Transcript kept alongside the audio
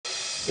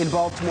In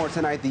Baltimore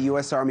tonight, the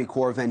U.S. Army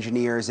Corps of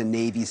Engineers and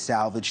Navy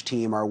salvage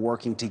team are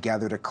working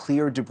together to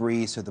clear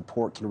debris so the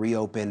port can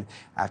reopen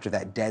after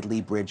that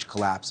deadly bridge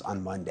collapse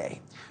on Monday.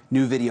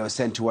 New video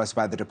sent to us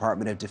by the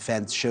Department of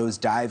Defense shows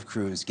dive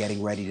crews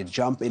getting ready to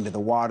jump into the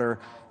water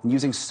and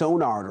using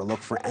sonar to look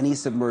for any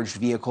submerged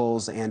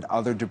vehicles and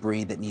other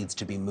debris that needs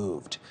to be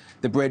moved.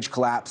 The bridge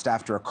collapsed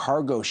after a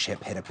cargo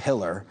ship hit a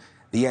pillar.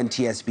 The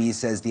NTSB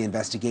says the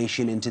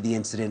investigation into the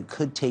incident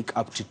could take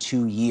up to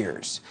 2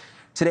 years.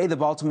 Today, the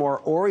Baltimore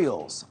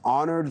Orioles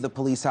honored the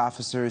police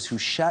officers who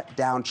shut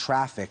down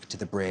traffic to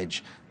the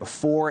bridge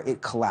before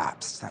it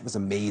collapsed. That was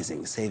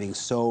amazing, saving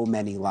so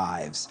many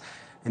lives.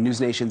 And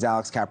NewsNation's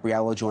Alex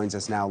Caprariello joins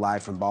us now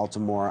live from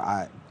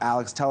Baltimore.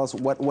 Alex, tell us,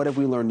 what have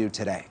we learned new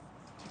today?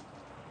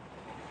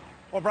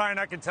 Well, Brian,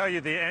 I can tell you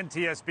the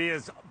NTSB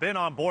has been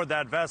on board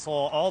that vessel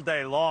all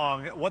day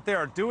long. What they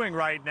are doing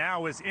right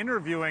now is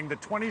interviewing the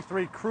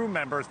 23 crew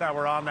members that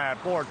were on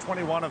that board,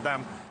 21 of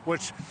them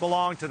which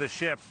belonged to the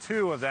ship,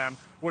 2 of them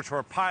which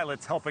were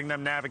pilots helping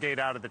them navigate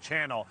out of the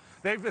channel.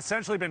 They've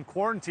essentially been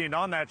quarantined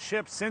on that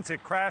ship since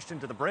it crashed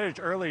into the bridge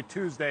early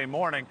Tuesday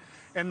morning.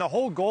 And the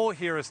whole goal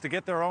here is to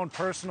get their own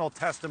personal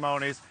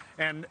testimonies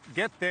and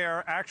get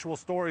their actual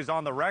stories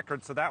on the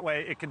record so that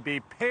way it can be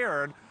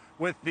paired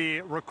with the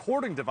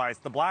recording device,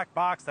 the black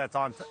box that's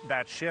on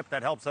that ship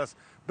that helps us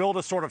build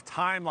a sort of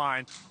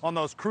timeline on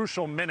those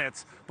crucial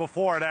minutes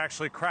before it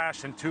actually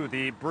crashed into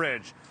the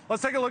bridge.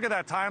 Let's take a look at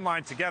that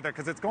timeline together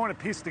because it's going to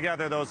piece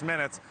together those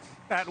minutes.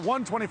 At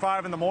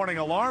 1:25 in the morning,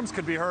 alarms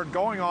could be heard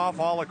going off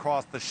all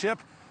across the ship.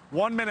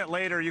 1 minute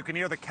later, you can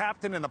hear the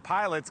captain and the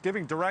pilots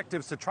giving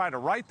directives to try to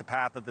right the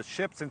path of the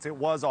ship since it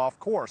was off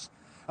course.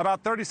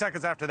 About 30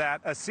 seconds after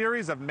that, a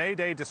series of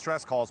Mayday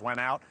distress calls went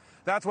out.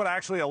 That's what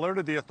actually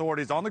alerted the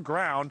authorities on the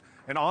ground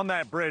and on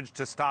that bridge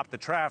to stop the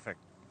traffic.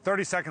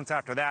 30 seconds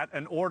after that,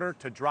 an order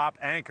to drop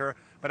anchor,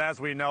 but as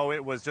we know,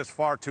 it was just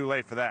far too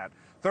late for that.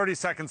 30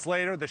 seconds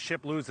later, the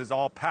ship loses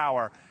all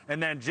power.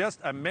 And then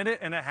just a minute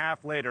and a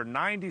half later,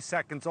 90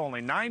 seconds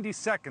only, 90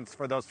 seconds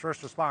for those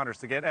first responders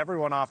to get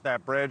everyone off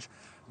that bridge.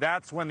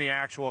 That's when the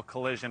actual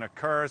collision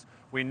occurs.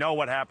 We know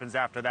what happens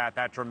after that,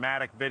 that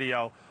dramatic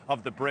video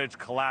of the bridge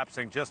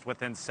collapsing just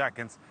within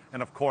seconds,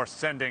 and of course,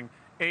 sending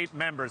 8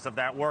 members of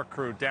that work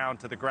crew down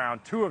to the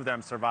ground, 2 of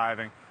them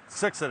surviving,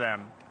 6 of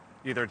them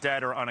either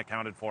dead or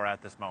unaccounted for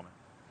at this moment.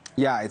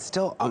 Yeah, it's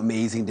still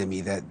amazing to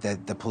me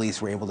that the police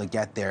were able to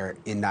get there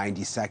in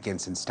 90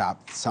 seconds and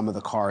stop some of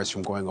the cars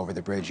from going over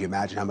the bridge. You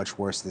imagine how much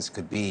worse this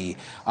could be.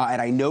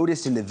 And I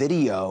noticed in the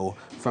video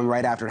from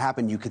right after it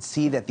happened, you could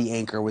see that the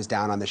anchor was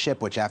down on the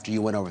ship, which after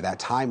you went over that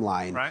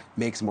timeline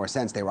makes more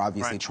sense. They were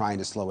obviously trying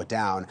to slow it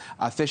down.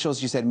 Officials,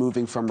 you said,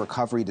 moving from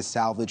recovery to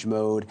salvage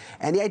mode.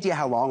 Any idea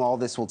how long all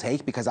this will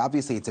take? Because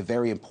obviously it's a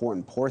very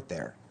important port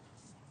there.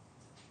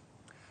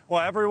 Well,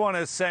 everyone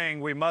is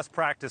saying we must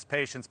practice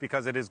patience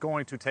because it is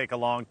going to take a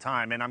long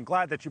time. And I'm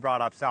glad that you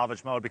brought up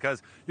salvage mode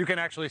because you can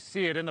actually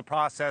see it in the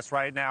process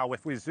right now.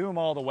 If we zoom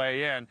all the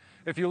way in,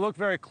 if you look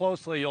very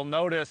closely, you'll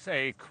notice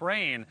a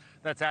crane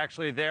that's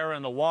actually there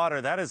in the water.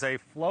 That is a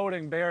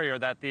floating barrier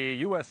that the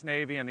U.S.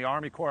 Navy and the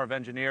Army Corps of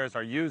Engineers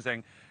are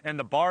using, and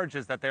the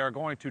barges that they are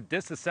going to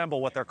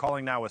disassemble what they're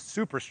calling now a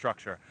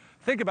superstructure.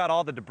 Think about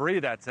all the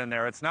debris that's in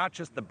there. It's not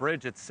just the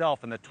bridge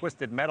itself and the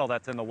twisted metal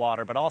that's in the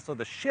water, but also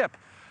the ship,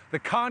 the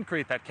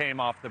concrete that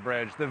came off the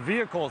bridge, the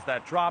vehicles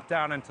that dropped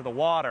down into the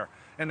water,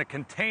 and the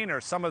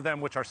containers, some of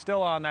them which are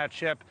still on that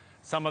ship,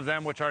 some of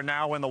them which are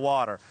now in the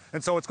water.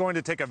 And so it's going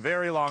to take a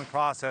very long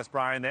process,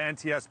 Brian. The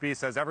NTSB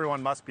says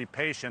everyone must be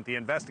patient. The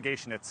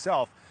investigation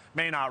itself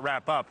may not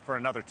wrap up for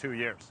another 2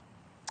 years.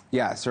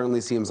 Yeah, it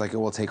certainly seems like it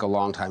will take a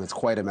long time. It's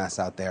quite a mess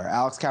out there.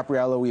 Alex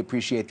Caprariello, we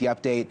appreciate the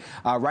update.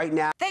 Right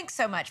now. Thanks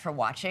so much for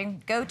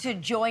watching. Go to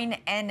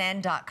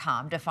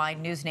joinnn.com to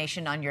find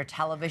NewsNation on your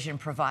television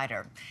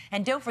provider.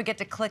 And don't forget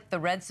to click the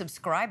red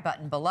subscribe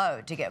button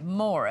below to get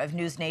more of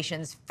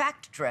NewsNation's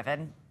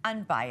fact-driven,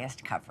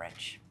 unbiased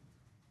coverage.